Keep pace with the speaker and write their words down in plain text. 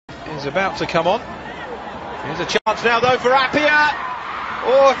is about to come on. Here's a chance now though for Appiah.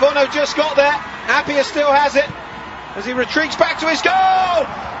 Oh, Bono just got there. Appiah still has it as he retreats back to his goal.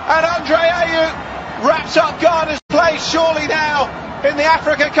 And André Ayew wraps up Ghana's place surely now in the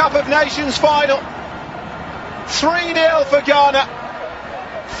Africa Cup of Nations final. 3-0 for Ghana.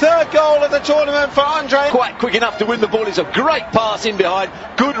 Third goal of the tournament for André. Quite quick enough to win the ball. It's a great pass in behind.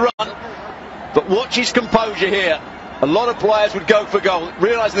 Good run. But watch his composure here. A lot of players would go for goal,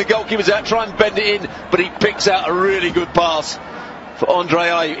 realising the goalkeeper's out, try and bend it in, but he picks out a really good pass for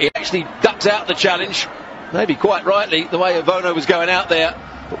André Ayew. He actually ducks out the challenge, maybe quite rightly, the way Bono was going out there.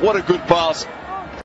 But what a good pass.